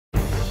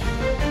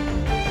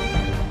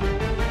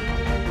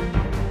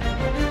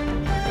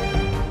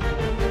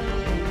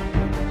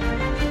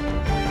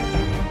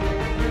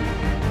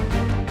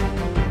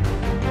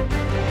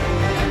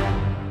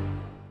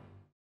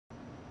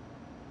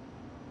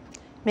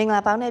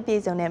Mingla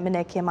Pies on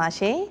Mineke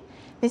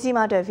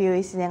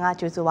MizzimaTV Singa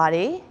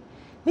Juzuari.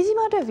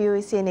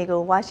 MizzimaTV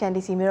Senego, Washington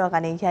DC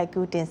Mirogani,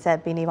 Yaku, and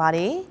Seb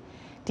Binibari.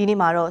 Dini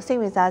Maro, same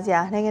with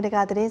Asia,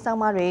 Negatin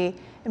Samari,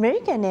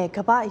 American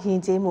Kaba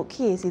Hinji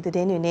Muki, see the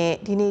Denune,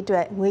 Dini to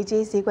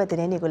Muji, Secret the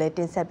Denigulate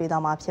in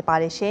Sebidama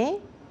Separishi.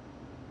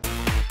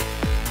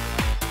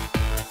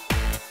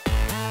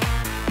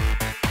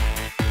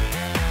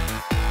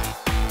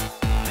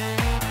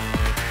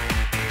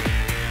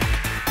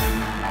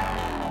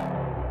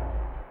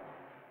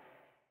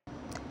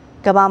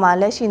 Gabama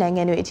Leshi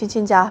Nangenu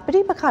Ichinja,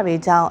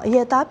 Pripakari down,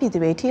 Yeta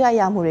Pidwe,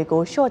 Tia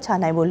Murigo, short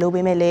Chanamo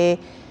Lubimele,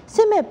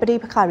 Sime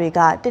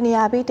Pripakariga,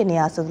 Deniabi,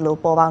 Denia Solo,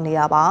 Boba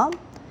Niaba.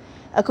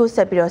 A coup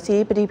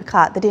sepirosi,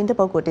 Pripaka, the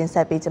Dintapoko in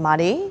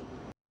Sepizamari.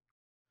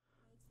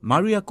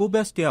 Maria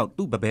Cobestia,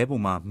 tu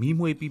Babebuma,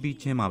 Mimwe Bibi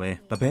Chemabe,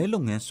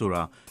 Babelong and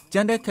Sura,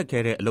 Janda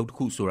Kakere,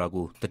 Lotku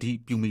Surago, the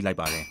deep Yumi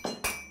Libare.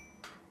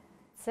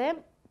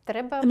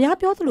 Mia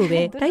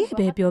Piotruve,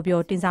 Taibe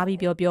Biobio, Tinzabi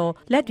Biobio,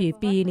 let you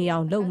be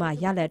neon Loma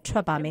Yale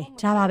Trapame,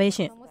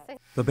 Javation.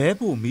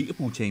 Babebu, me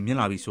Puche,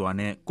 Milavi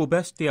Suane,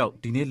 Cobestia,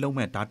 Dine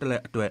Loma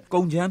Tatale,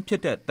 Conjam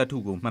Pietet,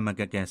 Tatugo,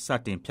 Mamaka,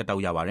 Satin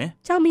Pietau Yavare.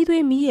 Tell me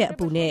to me a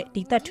bune,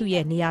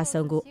 Dictatuye Nia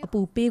Songo, a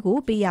poo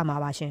pego, be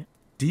Yamavashin.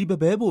 Di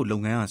Babebo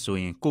Longan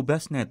sewing,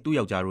 Cobesnet,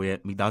 Tuyajare,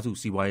 Midazu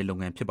Siwai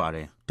Longan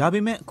Pibare.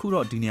 Dabime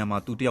Kuro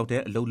Diniama to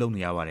Diote, Lolo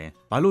Niavare.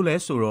 Balule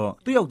Soro,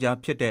 Tuyaja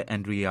Piete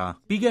Andrea,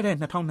 bigger than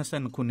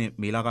Natanasan Kuni,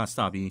 Milaga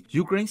Sabi,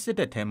 Ukraine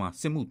Sita Tema,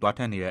 Simu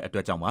Dwatania at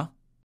Wajama.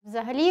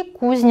 Взагалі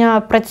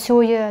кузня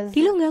працює з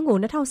Ділонганго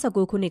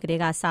 2019ခုနှစ်ကတ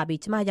ည်းကစပြီး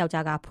ကျမယော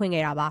က်ျားကဖွင့်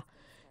ခဲ့တာပါ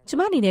ကျ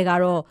မအနေနဲ့က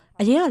တော့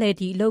အရင်ကလည်း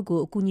ဒီအလုပ်ကို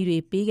အကူအညီတွေ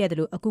ပေးခဲ့တယ်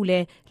လို့အခုလ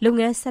ည်းလုပ်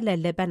ငန်းဆက်လက်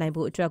လက်ပတ်နိုင်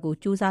ဖို့အတွက်ကို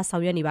စူးစမ်းဆော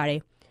င်ရွက်နေပါတယ်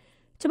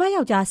ကျမ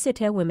ယောက်ျားစစ်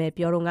ထဲဝင်မဲ့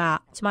ပြောတော့က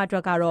ကျမအတွ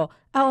က်ကတော့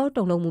အော်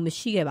တုံလုံးမှုမ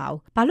ရှိခဲ့ပါဘူး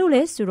ဘာလို့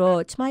လဲဆိုတော့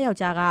ကျမယော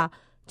က်ျားက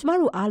ကျမ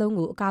တို့အားလုံး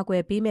ကိုအကာအကွ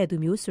ယ်ပေးမဲ့သူ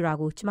မျိုးဆိုတာ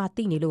ကိုကျမ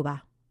သိနေလို့ပါ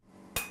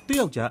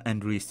Tuyaja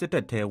Andre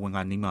Sita Te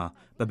Wanganima,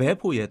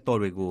 Babepo ye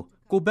Torrego.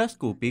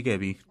 Cobesco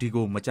Bigabi,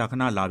 Digo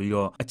Machakana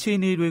Labio, a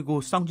chain rego,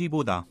 Sanji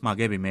Boda,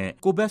 Magabime,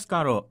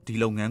 Cobescaro,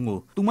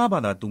 Dilongango,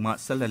 Tumabada, Tuma,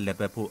 Sella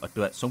Lepepo, a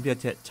duet,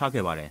 Sompiate,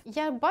 Chagavare.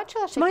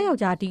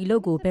 Smayoja di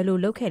logo, Bello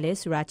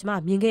Locales, Rachma,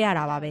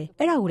 Mingarabe,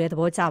 Era Ure the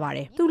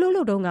Bozavare. Tu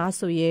Lolo Donga,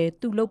 so ye,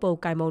 tu Lopo,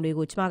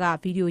 Caimonigo, Chmaga,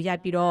 video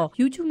Yapiro,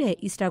 YouTube,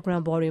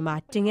 Instagram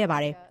Borima,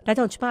 Tingevare. That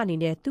on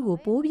Spanine, tu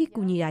Bobi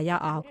Kunia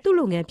Ya, tu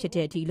long and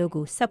Piete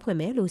logo,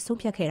 Sapwemelo,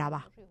 Sompia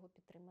Kerava.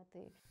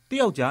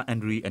 Tuyaja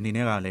Andre and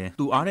Inerale,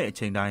 tu are a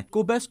chain die,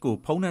 Cobesco,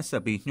 Pona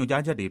Sabi,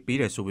 Nujaja de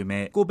Pire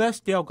Subime,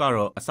 Cobes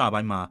Teocaro,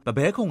 Asabima,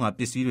 Babecon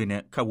the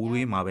Sirene,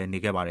 Kawui Mabe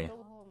Nigabare.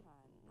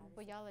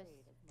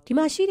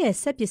 Timashide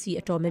Sepisi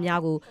at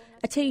Tomemiago,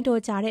 a chain to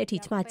Jare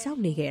teach my town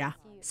Nigera.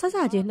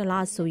 Sasaje na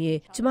last so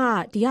ye,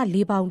 Jma, dia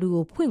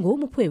Libandu, Pingo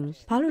Mupim,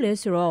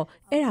 Palulesero,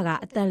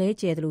 Eraga, Tale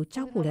Jedlu,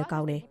 Chapule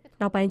Gaune.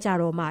 Now by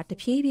Jaro ma, the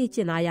PB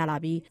Jenaya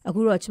Labi, a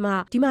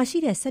Gurochma,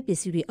 Timashide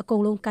Sepisi, a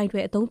colon kind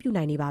way, don't you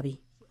nani baby.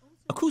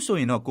 A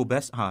cuso in a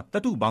Cobes ha,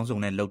 Tatu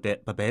Bonsong and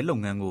Lote,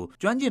 Babelongango,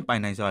 Juanjin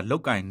Pinaza,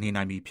 Lokai,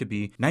 Ninami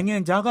Pipi,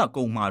 Nangan Jaga,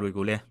 Go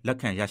Marigole,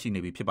 Lakan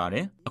Yashini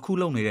Pipare, a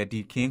Kulone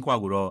di King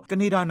Quaguro,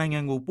 Canada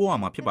Nangango,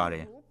 Boama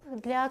Pipare.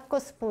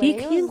 Di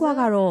King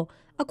Quagaro,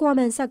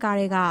 Aquaman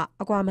Sagarega,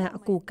 Aquaman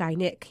Aku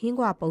Gaine, King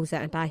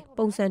Guaposa and I,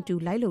 Bosan to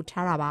Lilo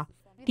Taraba.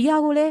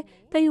 Diagole,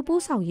 the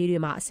Uposa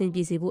Yirima, Saint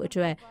Bizibu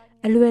Atre,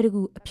 and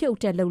Luergu,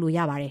 Piote Lulu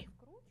Yabare.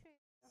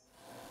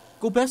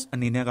 Cobes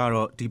and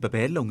Inegaro, di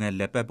Babelong and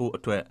Lepepo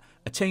Atre,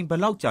 a chain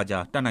Balau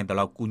Jaja, Tanai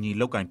Balau Kuni,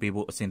 Lokai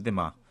Pebo,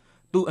 Sintema.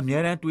 Tu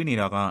Amira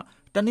Twiniraga,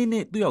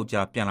 Tanine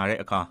Tuyaja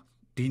Pianareca,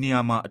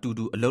 Diniama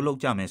Tudu, Lolo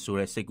Jame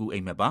Sure Segu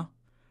Emeba.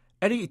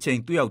 Eri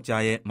chain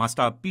Tuyajaye,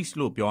 Master Peace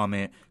Loop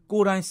Yoame,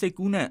 Goran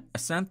Sekune, a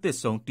Santis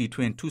song T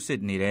twin 2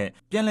 sit nere,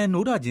 Pianle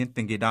Noda Jin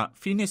Tingida,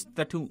 Finis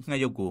Tatu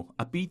Nayogo,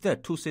 a Peter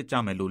 2 sit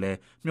Jamelule,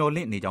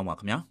 Mjolin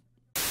Nijamakmia.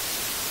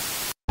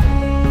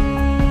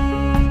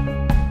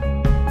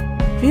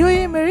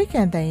 VOA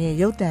American တန်ရဲ့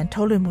ရုပ်တံ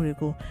ထုတ်လွှင့်မှုတွေ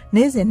ကို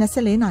နေ့စဉ်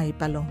24နာရီ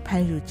ပတ်လုံးဖ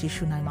မ်းယူကြည့်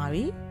ရှုနိုင်ပါ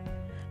ပြီ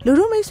။လူ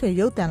ထုမိတ်ဆွေ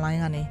ရုပ်တံလိုင်း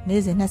ကနေ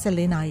နေ့စဉ်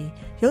24နာရီ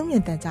ရုပ်မြ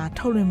င်သံကြား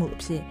ထုတ်လွှင့်မှုအ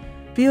ဖြစ်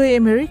VOA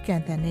American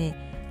တန်နဲ့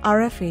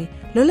RFA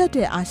လွတ်လပ်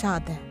တဲ့အာရှ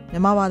အသံမြ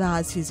န်မာဘာသာ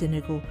အစီအစဉ်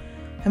တွေကို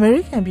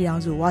American ပြည်အော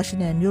င်စု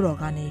Washington မြို့တော်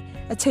ကနေ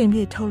အချိန်ပြ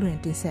ည့်ထုတ်လွှင့်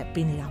တင်ဆက်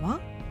ပေးနေတာပါ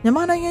။မြန်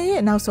မာနိုင်ငံ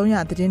ရဲ့နောက်ဆုံးရ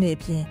သတင်းတွေအ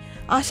ပြင်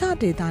အာရှ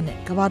ဒေသနဲ့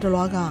ကမ္ဘာတစ်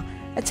လွှားက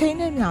အချိန်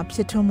နဲ့မျှဖြ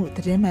စ်ထွန်းမှုသ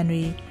တင်းမှန်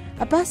တွေ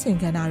အပတ်စဉ်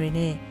ကဏ္ဍတွေ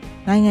နဲ့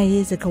နိုင်ငံ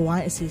ရေးစကားဝို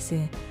င်းအစီအစ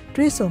ဉ်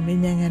တွဲဆုံမ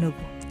င်းမြန်ငန်းတို့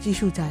ကိုကြည့်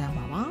ရှုကြရ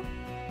မှာပါ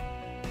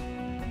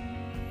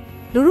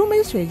လူရုမိ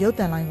တ်ဆွေရုပ်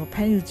တံလိုင်းကိုဖ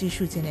မ်းယူကြည့်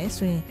ရှုခြင်းနဲ့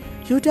ဆိုရင်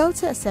YouTube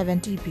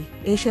 70B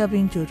Asia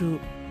Bin ဂျိုတို့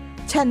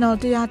Channel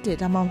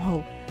 101ဒါမှမဟု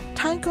တ်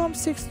Timecom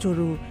 6ဂျို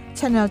တို့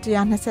Channel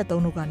 123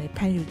တို့ကနေဖ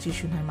မ်းယူကြည့်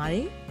ရှုနိုင်ပါတ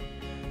ယ်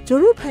ဂျို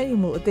တို့ဖမ်းယူ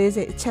မှုအသေး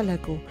စိတ်အချက်လ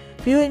က်ကို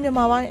VOA မြန်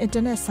မာပိုင်း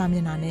Internet စာမျ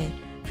က်နှာနဲ့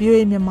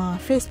VOA မြန်မာ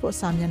Facebook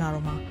စာမျက်နှာ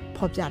တို့မှာ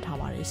ဖော်ပြထား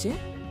ပါတယ်ရှင်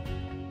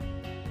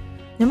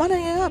မြန်မာနို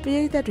င်ငံကပြ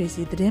ည်သက်တွေ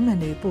စီသတင်းမှန်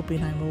တွေပို့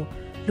ပေးနိုင်မှု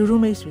လူထု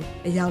မိတ်ဆွေ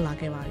အရောက်လာ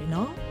ခဲ့ပါပြီ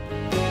နော်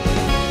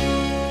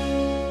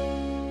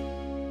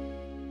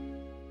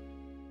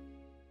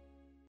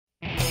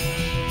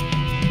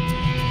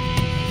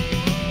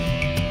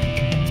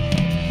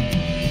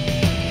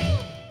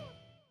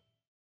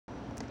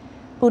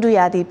ဥတု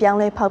ရာသီပြောင်း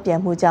လဲဖောက်ပြန်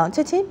မှုကြောင့်ချ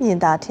က်ချင်းမြင်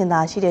သာထင်သာ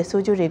ရှိတဲ့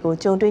ဆိုးကျိုးတွေကို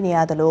ကြုံတွေ့နေရ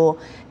တယ်လို့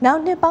နော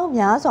က်နှစ်ပေါင်း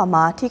များစွာ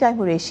မှာထိခိုက်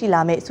မှုတွေရှိ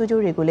လာမဲ့ဆိုး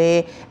ကျိုးတွေကိုလ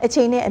ည်းအ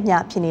ချိန်နဲ့အမျှ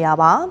ဖြစ်နေတာ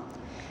ပါ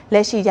လ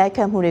က်ရှိရိုက်ခ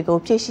တ်မှုတွေကို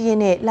ဖြည့်ဆည်းရ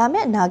င်းနဲ့လာမ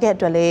ယ့်အနာဂတ်အ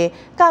တွက်လည်း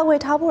ကာကွယ်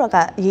ထားဖို့က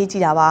အရေး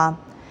ကြီးတာပါ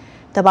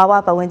တဘာဝ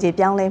ပတ်ဝန်းကျင်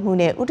ပြောင်းလဲမှု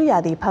နဲ့ဥတုရာ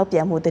သီဖောက်ပြ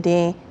န်မှုတ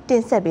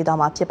င်ဆက်ပေးသွား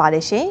မှာဖြစ်ပါတ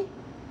ယ်ရှင်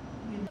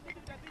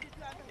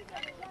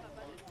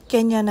က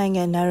င်ညာနိုင်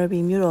ငံနာရဘီ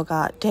မြို့တော်က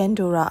ဒန်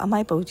ဒိုရာအ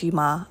မိုက်ပုံကြီး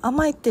မှာအ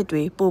မိုက်တစ်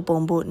တွေပို့ပုံ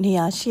ဖို့နေ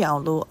ရာရှိအော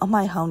င်လို့အ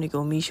မိုက်ဟောင်းတွေ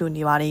ကိုမီးရှို့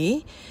နေပါတယ်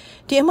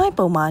။ဒီအမိုက်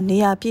ပုံမှာနေ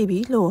ရာပြည့်ပြီ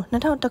လို့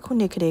2001ခု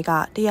နှစ်ကတည်းက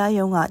တရား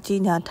ရုံးက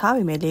ကြီးညာထား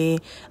ပေမဲ့လည်း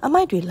အ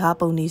မိုက်တွေလာ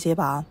ပုံနေသေး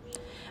ပါ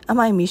။အ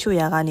မိုက်မီးရှို့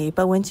ရာကနေပ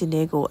တ်ဝန်းကျင်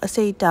တွေကိုအ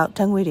စိတ်တောက်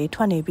ဓာတ်ငွေတွေ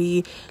ထွက်နေပြီး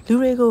လူ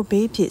တွေကို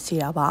ဘေးဖြစ်စေ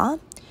တာပါ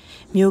။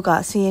မြို့က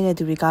ဆင်းရဲတဲ့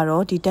သူတွေက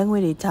တော့ဒီတက်ငွေ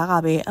တွေကြားက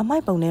ပဲအမို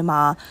က်ပုံထဲ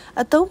မှာ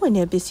အသုံးဝင်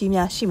တဲ့ပစ္စည်း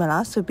များရှိမ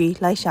လားဆိုပြီး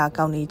လိုက်ရှာ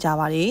ကောက်နေကြ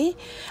ပါတယ်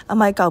။အ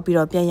မိုက်ကောက်ပြီး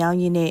တော့ပြန်ရောင်း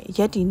ရင်းနဲ့ရ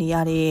က်တီနေရ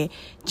တဲ့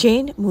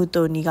Jane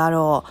Mutoni က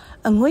တော့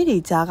အငွေ့တွေ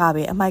ကြားက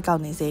ပဲအမိုက်ကော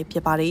က်နေစေဖြ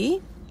စ်ပါတယ်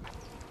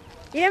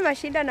။ Ye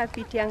mashida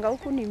napitianga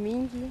huku ni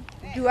mingi.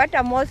 Juu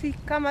hata mosi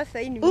kama sasa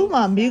ni mingi. ဥ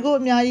မာမီးကို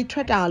အများကြီးထွ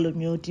က်တာလို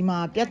မျိုးဒီမှာ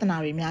ပြဿနာ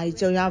တွေအများကြီး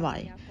ကြုံရပါတ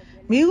ယ်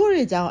။မီးကို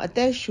တွေကြောင့်အသ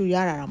က်ရှူရ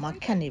တာတော့မှ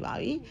ခက်နေပါ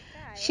ပြီ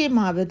။ရှေ့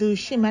မှာဘယ်သူ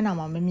ရှေ့မှန်းတော့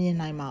မှမမြင်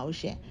နိုင်ပါဘူး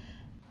ရှင်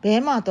။ဘဲ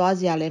မှာသွား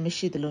စရာလည်းမ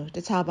ရှိသလိုတ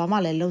ခြားဘာမှ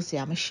လည်းလုပ်စ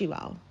ရာမရှိ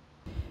ပါဘူး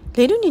။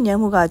လေထုညစ်ည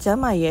မ်းမှုကကျ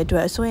န်းမာရေးအတွ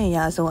က်အဆိုးရင်ရ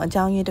ဆုံးအ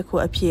ကြောင်းရင်းတစ်ခု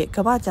အဖြစ်က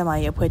မ္ဘာ့ကျန်းမာ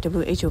ရေးအဖွဲ့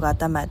WHO က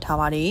သတ်မှတ်ထား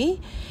ပါတယ်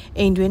။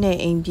အိမ်တွင်းနဲ့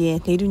အိမ်ပြင်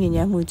လေထုညစ်ည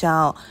မ်းမှုကြော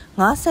င့်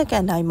9စက္က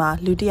န့်တိုင်းမှာ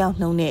လူတစ်ယောက်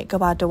နှုန်းနဲ့က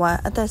မ္ဘာတစ်ဝန်း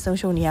အသက်ဆုံး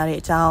ရှုံးနေရတဲ့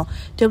အကြောင်း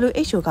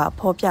WHO က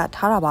ဖော်ပြ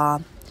ထားတာပါ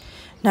။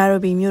နာရ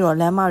ဘီမြို့တော်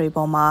လမ်းမတွေ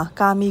ပေါ်မှာ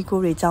ကာမီကို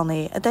တွေကြောင့်လ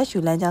ည်းအသက်ရှူ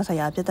လမ်းကြောင်းဆိုင်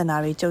ရာပြဿနာ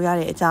တွေကြုံရ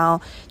တဲ့အကြောင်း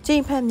ကြိ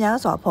မ်ဖက်များ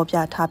စွာဖော်ပြ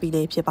ထားပြီးလ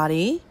ည်းဖြစ်ပါတ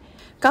ယ်။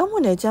ကောင်းမွ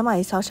န်တဲ့ကျန်းမာ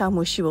ရေးစောင့်ရှောက်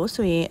မှုရှိဖို့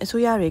ဆိုရင်အ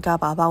စိုးရတွေက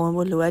ပါဝင်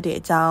ဖို့လိုအပ်တဲ့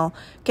အကြောင်း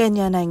ကင်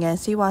ညာနိုင်ငံ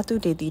စီးပွားသု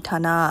တေသီဌာ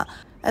န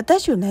အသက်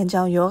ရှူလမ်း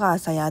ကြောင်းယောဂ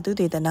ဆိုင်ရာသု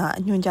တေသန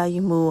အညွှန်ကြား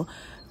ရေးမှူး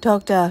ဒေါ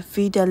က်တာ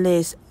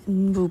Fidelis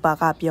Mbuba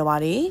ကပြောပါ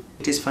တယ်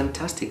It is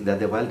fantastic that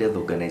the World Health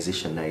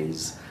Organization is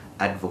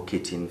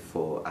advocating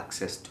for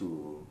access to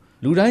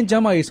လူတိုင်းကျ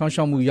န်းမာရေးဆောင်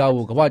ရှောက်မှုရ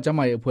ဖို့ကမ္ဘာ့ကျန်း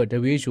မာရေးအဖွဲ့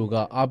WHO က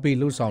အားပေး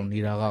လှုပ်ဆောင်နေ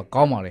တာက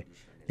ကောင်းပါတယ်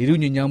။လေထု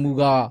ညစ်ညမ်းမှု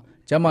က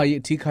ကျန်းမာရေး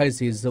အထူးခိုက်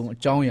စေဆုံးအ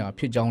ကြောင်းအရာ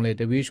ဖြစ်ကြောင်းလဲ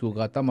WHO က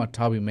သတ်မှတ်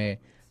ထားပေမဲ့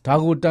ဒါ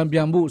ကိုတံပြ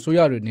န်ဖို့အစိုးရ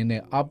တွေအနေ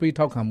နဲ့အားပေး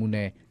ထောက်ခံမှု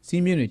နဲ့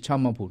စီးမြင့်တွေချ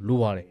မှတ်ဖို့လို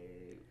ပါတယ်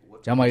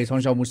။ကျန်းမာရေးဆော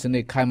င်ရှောက်မှုစန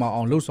စ်ခိုင်မာ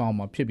အောင်လှုပ်ဆောင်အောင်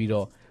မှာဖြစ်ပြီး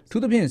တော့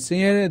ထူးသဖြင့်ဆ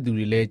င်းရဲတဲ့သူ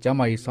တွေလည်းကျန်း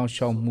မာရေးဆောင်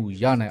ရှောက်မှု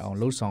ရနိုင်အောင်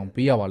လှုပ်ဆောင်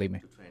ပေးရပါလိမ့်မ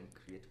ယ်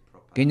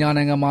။ကင်ညာ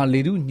နိုင်ငံမှာ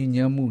လေထုညစ်ည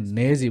မ်းမှုန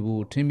ည်းစေ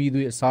ဖို့ထင်းပြီး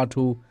သွေးအစား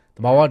ထိုးတ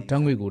ဘာဝဓာ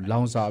တ်ငွေကိုလော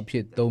င်စာအဖြ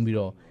စ်သုံးပြီး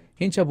တော့ဟ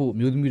င်းချက်ဖို့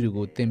မျိုးသမီးတွေ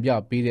ကိုတင်ပြ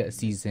ပေးတဲ့အ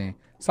စီအစဉ်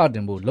စတ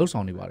င်ဖို့လှုံ့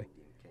ဆော်နေပါတယ်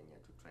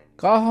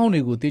။ကားဟောင်း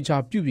တွေကိုတေချာ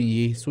ပြုပြင်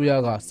ရေးဆိုရ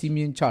ကစီးမြ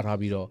င့်ချထား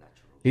ပြီးတော့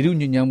လေထု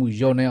ညစ်ညမ်းမှု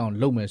လျော့နှဲအောင်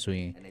လုပ်မယ်ဆို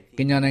ရင်က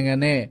င်ညာနိုင်ငံ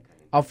နဲ့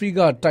အာဖရိက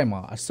တိုက်မှာ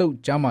အဆုတ်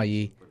ကျန်းမာ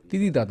ရေးတိ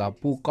တိတသာ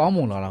ပိုကောင်း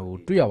မွန်လာတာကို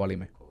တွေ့ရပါလိ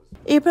မ့်မယ်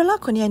။ ဧပြီလ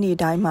9ရက်နေ့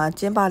တိုင်းမှာ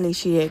ကျင်းပလေ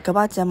ရှိတဲ့ကမ္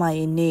ဘာ့ကျန်းမာ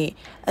ရေးနေ့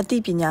အသိ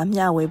ပညာ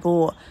မျှဝေ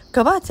ဖို့က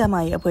မ္ဘာ့ကျန်းမာ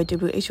ရေးအဖွဲ့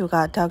WHO က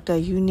ဒေါက်တာ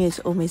Eunice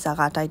Omesa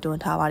ကတိုက်တွ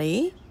န်းထားပါတ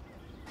ယ်။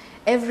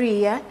 Every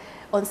year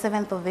on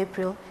 7th of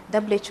April,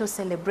 WHO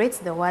celebrates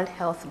the World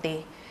Health Day.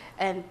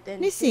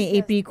 နှစ်စဉ်ဧ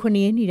ပြီ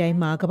9ရက်နေ့တိုင်း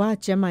မှာကမ္ဘာ့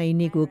ကျန်းမာရေး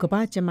နေ့ကိုကမ္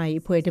ဘာ့ကျန်းမာရေး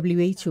အဖွဲ့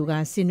WHO က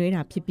ဆင်နွှဲ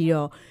တာဖြစ်ပြီး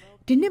တော့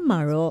ဒီနှစ်မှာ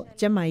တော့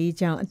ကျန်းမာရေး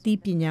ကြောင့်အသိ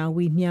ပညာ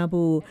ဝေမျှ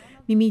ဖို့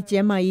မိမိကျ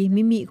န်းမာရေး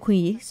မိမိအခွ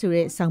င့်အရေးဆို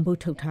တဲ့ဆောင်ပုဒ်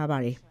ထုတ်ထားပါ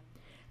တယ်။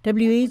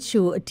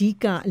 WHO အဓိ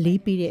ကအ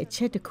လေးပေးတဲ့အချ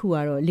က်တစ်ခုက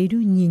တော့လေထု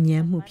ညစ်ည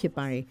မ်းမှုဖြစ်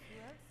ပါတယ်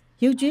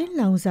။ရုပ်ကြွင်း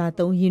လောင်စာ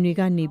သုံးရင်တွေ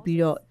ကနေပြီး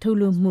တော့ထုတ်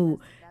လွှတ်မှု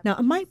နောက်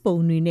အမိုက်ပုံ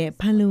တွေနဲ့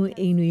ဖန်လုံ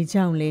အိမ်တွေ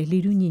ကြောင့်လည်းလေ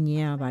ထုညစ်ည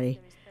မ်းရပါတယ်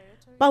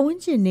။ပတ်ဝန်း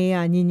ကျင်ထဲက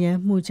ညစ်ညမ်း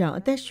မှုကြောင့်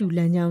အသက်ရှူလ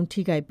မ်းကြောင်း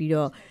ထိခိုက်ပြီး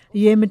တော့အ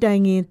ရွယ်မတို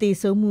င်ခင်သေ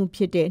ဆုံးမှုဖြ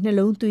စ်တဲ့နှ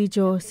လုံးသွေး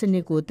ကြောစန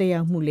စ်ကိုတက်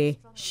ရောက်မှုလည်း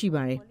ရှိ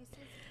ပါတယ်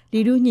။လေ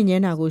ထုညစ်ည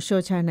မ်းတာကို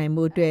လျှော့ချနိုင်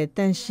မှုအတွက်တ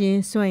န်ရှ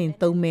င်းစွမ်းအင်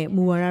သုံးမဲ့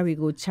မူဝါဒတွေ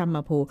ကိုချမှ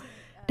တ်ဖို့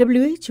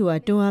WHO က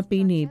တွန်းအား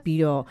ပေးနေပြီး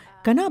တော့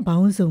ကဏ္ဍပေါ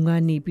င်းစုံက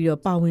နေပြီး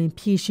တော့ပါဝင်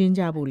ဖြည့်ရှင်း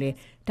ကြဖို့လည်း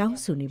တောင်း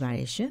ဆိုနေပါတ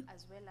ယ်ရှင်။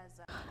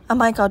အ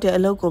မိုက်ကောက်တဲ့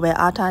အလုပ်ကိုပဲ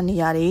အားထားနေ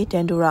ရတဲ့ဒ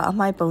န်ဒိုရာအ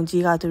မိုက်ပုံ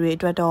ကြီးကသူတွေ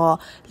အတွက်တော့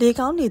လေ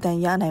ကောင်းနေတန်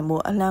ရနိုင်မှု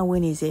အလန့်ဝ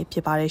င်းနေစေဖြ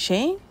စ်ပါတယ်ရှ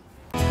င်။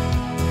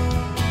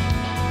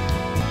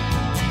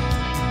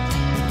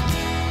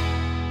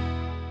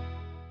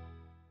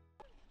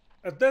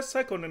အသက်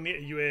19နှစ်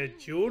အရွယ်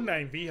ဂျိုးနို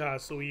င်ဗီဟာ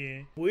ဆိုရင်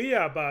ဝေးရ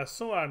ပါ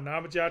စွန့်အားနာ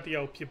မကြားတ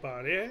ယောက်ဖြစ်ပါ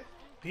တယ်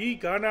။ဒီ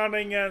ဂါနာ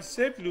နိုင်ငံဆ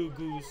က်လူ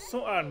ကူစွ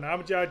န့်အားနာမ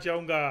ကြားကျော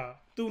င်းက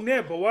သူ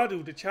နဲ့ဘဝတူ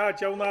တခြား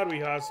ကျောင်းသားတွေ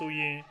ဟာဆို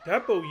ရင်ဓာ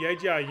တ်ပုံရိုက်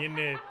ကြရင်း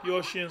နဲ့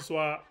ပျော်ရွှင်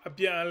စွာအ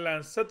ပြန်အလှ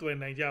န်ဆက်သွယ်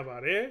နိုင်ကြပါ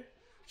တယ်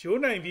။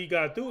ဂျိုးနိုင်ဗီက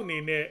သူ့အနေ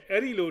နဲ့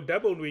အဲ့ဒီလိုဓာ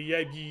တ်ပုံတွေ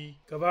ရိုက်ပြီး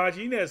ကဘာ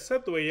ကြီးနဲ့ဆ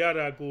က်သွယ်ရ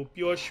တာကို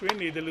ပျော်ရွှင်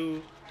နေတယ်လို့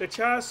တ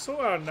ခြားစွ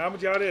န့်အားနာမ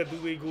ကြားတဲ့သူ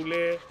တွေကိုလ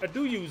ည်းအ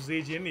တူယူစေ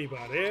ခြင်းနေ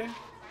ပါတယ်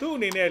။သူ့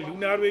အနေနဲ့လူ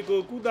နာတွေ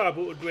ကိုကုသ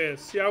ဖို့အတွက်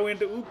ဆရာဝန်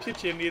တဦးဖြစ်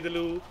ချင်နေတယ်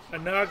လို့အ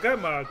နာဂတ်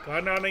မှာဂါ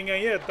နာနိုင်ငံ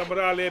ရဲ့သမ္မ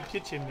တလည်းဖြ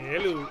စ်ချင်တယ်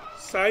လို့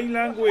Sign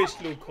Language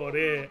လို့ခေါ်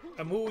တဲ့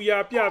အမှုအရာ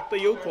ပြသ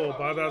ရုပ်ခေါ်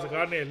ဘာသာစ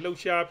ကားနဲ့လှုပ်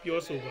ရှားပြော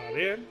ဆိုပါတ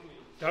ယ်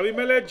။ဒါပေ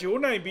မဲ့လည်းဂျိုး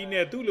နိုင်ပြီး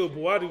နဲ့သူ့လိုဘ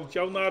ဝတူ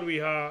ကျောင်းသားတွေ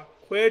ဟာ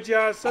ခွ ခွဲ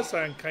ခြားဆက်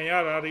ဆံခံရ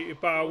တာတွေအ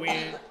ပါအဝ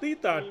င်သိ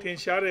တာထင်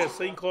ရှားတဲ့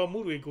စိန်ခေါ်မှု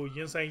တွေကိုရ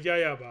င်ဆိုင်ကြ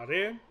ရပါတ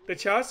ယ်တ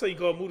ခြားစိန်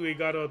ခေါ်မှုတွေ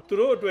ကတော့သူ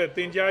တို့အတွက်သ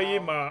င်ကြား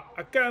ရေးမှာ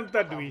အကန့်အသ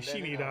တ်တွေရှိ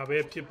နေတာပဲ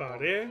ဖြစ်ပါ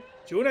တယ်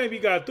ဂျိုးနိုင်ဘီ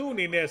ကသူ့အ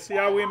နေနဲ့ဆ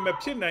ရာဝန်မ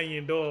ဖြစ်နိုင်ရ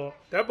င်တော့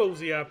ဓာတ်ပုံ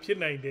ဆရာဖြစ်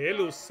နိုင်တယ်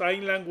လို့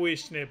sign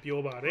language နဲ့ပြော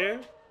ပါတယ်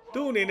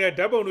သူ့အနေနဲ့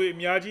ဓာတ်ပုံတွေအ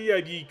များကြီးရို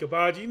က်ပြီးက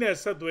ဘာကြီးနဲ့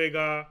ဆက်သွဲက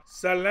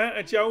ဇလန်း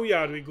အကြောင်းအ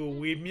ရာတွေကို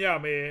ဝေမျှ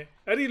မယ်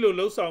အဲ့ဒီလို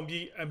လှုပ်ဆောင်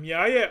ပြီးအ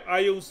များရဲ့အာ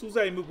ယုံစူး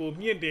စိုက်မှုကို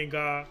မြင့်တင်က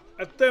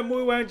အသက်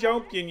မွေးဝမ်းကြော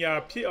င်းပညာ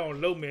ဖြစ်အောင်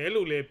လုပ်မယ်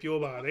လို့လည်းပြော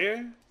ပါတယ်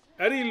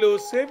အဲ့ဒီလို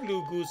Save လူ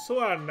ကူ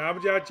စွာနာမ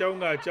ကြားကျောင်း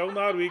ကကျောင်း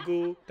သားတွေ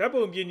ကိုဓာတ်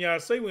ပုံပညာ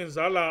စိတ်ဝင်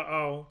စားလာ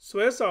အောင်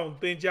ဆွဲဆောင်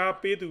သင်ကြား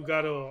ပေးသူက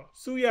တော့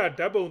စုရ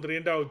ဓာတ်ပုံသတ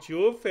င်းတောက်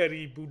ဂျိုးဖယ်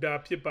ရီဘူဒါ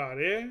ဖြစ်ပါ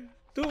တယ်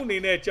သူ့အနေ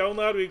နဲ့ကျောင်း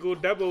သားတွေကို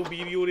ဓာတ်ပုံဗီ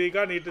ဒီယိုတွေက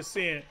နေတဆ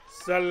င့်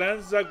ဇလ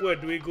န်းဇက်ွက်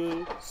တွေကို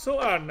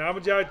စွာနာမ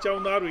ကြားကျော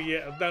င်းသားတွေ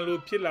ရဲ့အတန်လို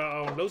ဖြစ်လာ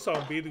အောင်လှုပ်ဆော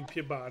င်ပေးသူဖြ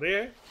စ်ပါတ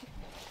ယ်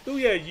သူ့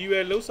ရဲ့ရည်ရွ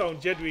ယ်လှုပ်ဆောင်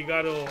ချက်တွေက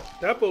တော့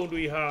ဓာတ်ပုံ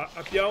တွေဟာ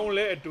အပြောင်း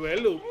လဲအတွဲ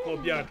လို့ဖော်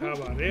ပြထား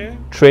ပါတယ်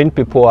Train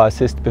people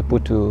assist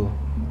people to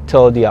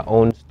tell their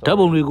own ဓာတ်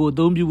ပုံတွေကိုအ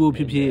သုံးပြုဖို့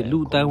ဖြစ်ဖြစ်လူ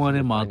အတိုင်းဝိုင်း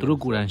ထဲမှာသူတို့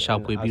ကိုယ်တိုင်ရှာ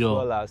ဖွေပြီးတော့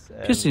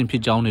ဖြစ်စဉ်ဖြ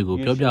စ်ကြောင်းတွေကို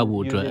ပြောပြ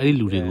ဖို့အတွက်အဲ့ဒီ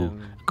လူတွေကို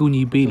အကူအ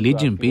ညီပေးလေ့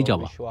ကျင့်ပေးကြ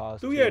ပါ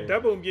သူ့ရဲ့ဓာ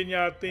တ်ပုံပ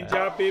ညာသင်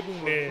ကြားပေးမှု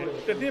နဲ့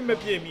တစ်နှစ်မ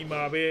ပြည့်မီ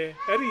မှာပဲ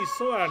အဲ့ဒီ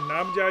စွာနာ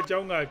မကြားကျော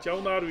င်းကကျော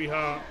င်းသားတွေ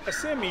ဟာအ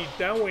ဆင့်မီ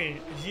တန်းဝင်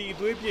အည်အ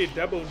သွေးပြည့်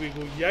ဓာတ်ပုံတွေ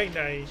ကိုရိုက်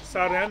နိုင်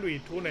စာတမ်းတွေ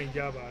ထိုးနိုင်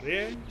ကြပါတ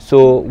ယ် So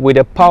with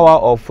the power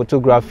of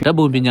photography ဓာတ်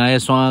ပုံပညာ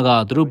ရဲ့စွမ်းအားက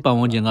သူတို့ပတ်ဝ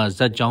န်းကျင်ကဇ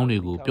က်ကြောင်းတွေ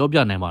ကိုပြောပြ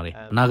နိုင်ပါတယ်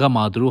အနာဂတ်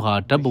မှာသူတို့ဟာ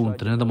ဓာတ်ပုံ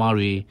သတင်းသမား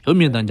တွေရုပ်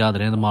မြင်သံကြားသ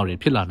တင်းသမားတွေ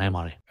ဖြစ်လာနိုင်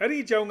ပါတယ်အဲ့ဒီ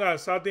ကျောင်းက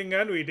စာသင်ခ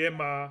န်းတွေထဲ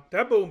မှာဓာ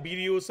တ်ပုံဗီ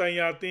ဒီယိုဆိုင်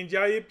ရာသင်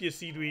ကြားရေးပစ္စ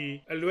ည်းတွေ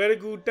အလွယ်တ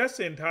ကူတက်ဆ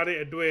င်ထားတဲ့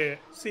အတွက်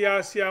ဆရာ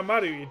ဆရာမ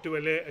တွေအတွ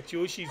က်လည်းအ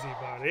ကျိုးရှိစေ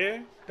ပါတယ်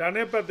ဒါ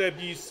နဲ့ပတ်သက်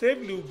ပြီး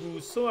Save လူကူ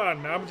စွာ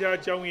နာမကြား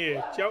ကျောင်းရဲ့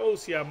ကျောင်းအုပ်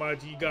ဆရာမ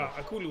ကြီးက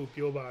အခုလို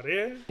ပြောပါတ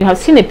ယ် You have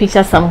seen a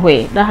picture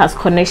somewhere that has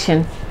connection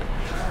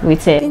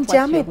with it တင်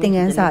ကြားမဲ့သင်ခ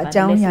န်းစာအ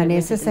ကြောင်းအရာ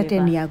နဲ့ဆက်ဆက်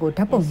တဲ့နေရာကို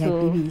ဓာတ်ပုံရိုက်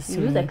ပြီးပြီ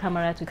ဆိုရင်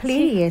က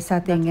လေးတွေရဲ့စာ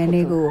သင်ခန်း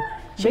တွေကို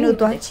ရှင်တို့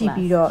သွားကြည့်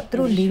ပြီးတော့သူ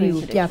တို့လေးတွေ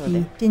ကိုပြ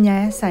ပြီးပညာ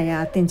ရေးဆိုင်ရာ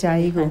သင်ကြား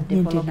ရေးကိုမြ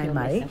င့်တင်နိုင်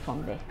ပါတယ်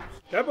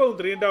ဓာတ်ပုံ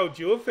သတင်းတောက်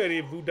ဂျိုးဖယ်ရီ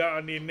ဘူဒါ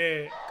အနေနဲ့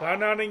ဂါ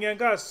နာနိုင်ငံ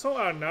ကစွန့်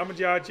အားနာမ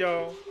ကြားကြော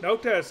င်းနော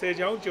က်ထပ်10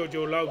ချောင်း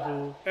ကျော်လောက်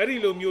ကိုအဲ့ဒီ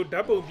လိုမျိုးဓာ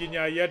တ်ပုံပ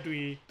ညာရပ်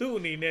တွေသူ့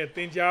အနေနဲ့သ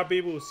င်ကြား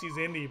ပေးဖို့စီစ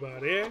ဉ်နေပါ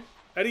တယ်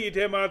အဲ့ဒီအထ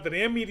က်မှာသတ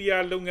င်းမီဒီယာ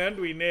လုပ်ငန်း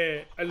တွေနဲ့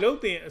အလုပ်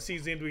သင်အစီ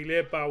အစဉ်တွေလ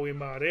ည်းပါဝင်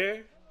ပါတယ်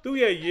သူ့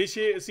ရဲ့ရေရှ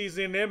ည်အစီအစ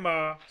ဉ်ထဲမှာ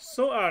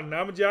စွန့်အားနာ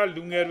မကြား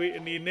လူငယ်တွေ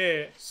အနေနဲ့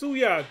စု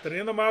ရသတ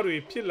င်းသမားတွေ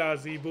ဖြစ်လာ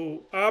စေဖို့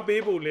အား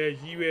ပေးဖို့လည်း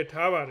ရည်ရွယ်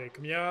ထားပါတယ်ခ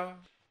င်ဗျာ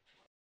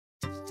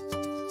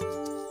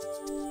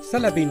ဆ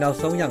က်လက်ပြီးနောက်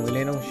ဆုံးရငွေ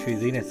လဲနှုန်းရွှေ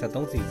ဈေးနဲ့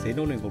73စီဈေး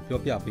နှုန်းတွေကိုပြော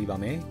ပြပေးပါ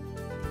မယ်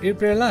။ဧ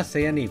ပြီလ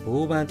10ရက်နေ့ဗ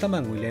ဟိုဘဏ်သတ်မှ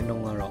တ်ငွေလဲနှု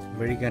န်းကတော့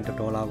American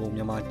 $1 ကို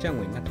မြန်မာကျပ်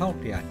ငွေ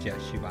2100ကျပ်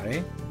ရှိပါတ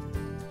ယ်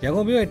။ရန်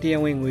ကုန်မြို့ရဲ့တ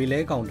ရားဝင်ငွေလဲ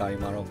ကောင်တာတွေ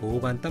မှာတော့ဗဟို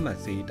ဘဏ်သတ်မှတ်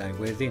ဈေးအတိုင်း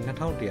ဝယ်ဈေး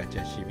2100ကျ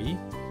ပ်ရှိပြီး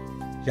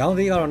ရောင်း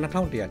ဈေးကတော့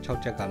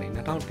2106ကျပ်ကနေ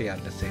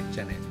2110ကျ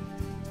ပ်နဲ့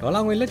ဒေါ်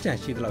လာငွေလက်ကျန်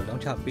ရှိသလောက်ရော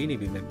င်းချပေးနေ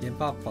ပြီမဲ့ပြင်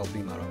ပပေါက်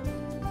ပြီးမှာတော့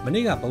မ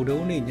နေ့ကဗုဒ္ဓ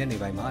ဦးနေ့ညနေ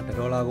ပိုင်းမှာ$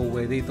ကိုဝ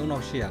ယ်ဈေး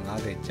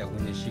3850ကျပ်ဝ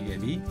န်းကျင်ရှိခဲ့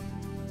ပြီး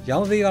ရော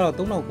င်းဈေးကတော့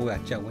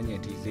3900ကျပ်ဝန်းကျင်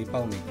အထိဈေး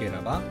ပေါက်နေခဲ့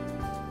တာပါ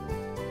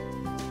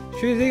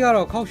ရွှေဈေးက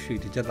တော့ခောက်ရွှေ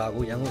တစ်ကျပ်သား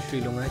ကိုရန်ကုန်ရွှေ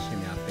လုပ်ငန်းရှင်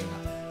များအသင်းက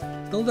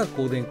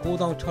39သိန်း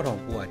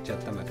96,900ကျပ်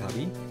သတ်မှတ်ထား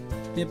ပြီး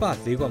ပြင်ပ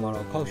ဈေးကွက်မှာ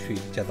တော့ခောက်ရွှေ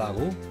ကျပ်သား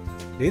ကို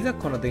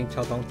48သိန်း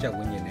6,000ကျပ်ဝ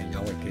န်းကျင်နဲ့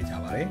ရောင်းဝယ်ခဲ့ကြ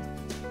ပါတယ်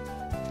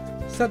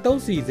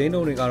73စီဈေးနှု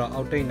န်းတွေကတော့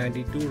အောက်တိတ်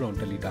92ရွန်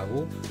1လီတာ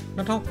ကို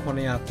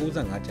2995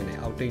ကျပ်နဲ့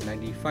အောက်တိတ်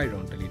95ရွ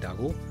န်1လီတာ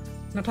ကို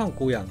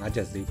2905ကျ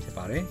ပ်ဈေးဖြစ်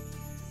ပါတယ်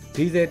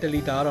ဒီဇယ်1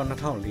လီတာကတော့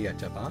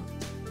2400ကျပ်ပါ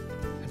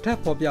ထပ်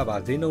ဖော်ပြပါ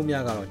ဈေးနှုန်း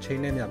များကတော့ချိန်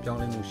နဲ့များပြောင်း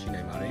လဲမှုရှိ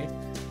နိုင်ပါတယ်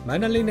။မ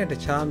န္တလေးနဲ့တ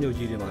ခြားမြို့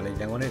ကြီးတွေမှာလည်း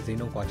ရန်ကုန်နဲ့ဈေး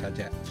နှုန်းကွာခြား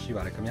ချက်ရှိ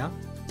ပါတယ်ခင်ဗျာ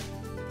။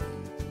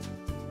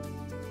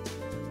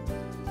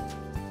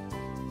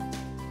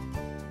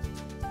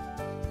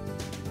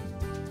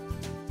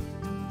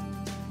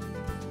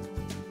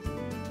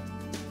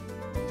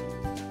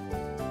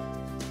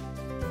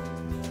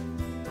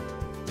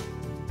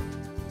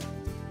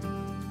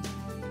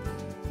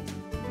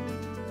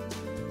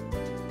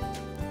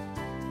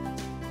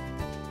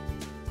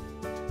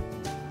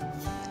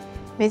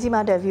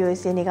Mizzima TV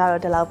စီနေက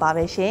တော့ဒီလောက်ပါ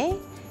ပဲရှင်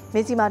။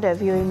 Mizzima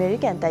TV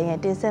American တန်ရဲ့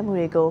တင်ဆက်မှု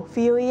တွေကို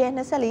VOA ရဲ့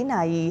24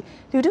နာရီ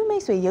လူထုမိ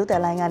တ်ဆွေရုပ်သံ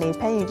လိုင်းကနေ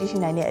ဖမ်းယူကြည့်ရှု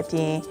နိုင်တဲ့အပြ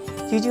င်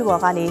YouTube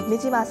ပေါ်ကနေ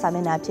Mizzima စာမျ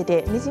က်နှာဖြစ်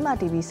တဲ့ Mizzima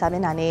TV စာမျ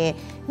က်နှာနဲ့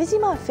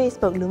Mizzima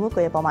Facebook လူမှုကွ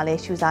န်ရက်ပေါ်မှာလ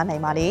ည်းရှုစားနို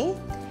င်ပါတယ်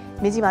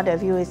။ Mizzima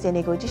TV စီ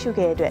နေကိုကြည့်ရှု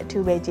ခဲ့တဲ့အတွက်အ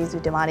ထူးပဲကျေး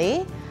ဇူးတင်ပါတယ်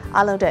။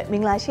အားလုံးအတွက်မ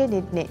င်္ဂလာရှိ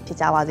နေ့ဖြစ်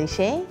ကြပါစေ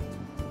ရှင်။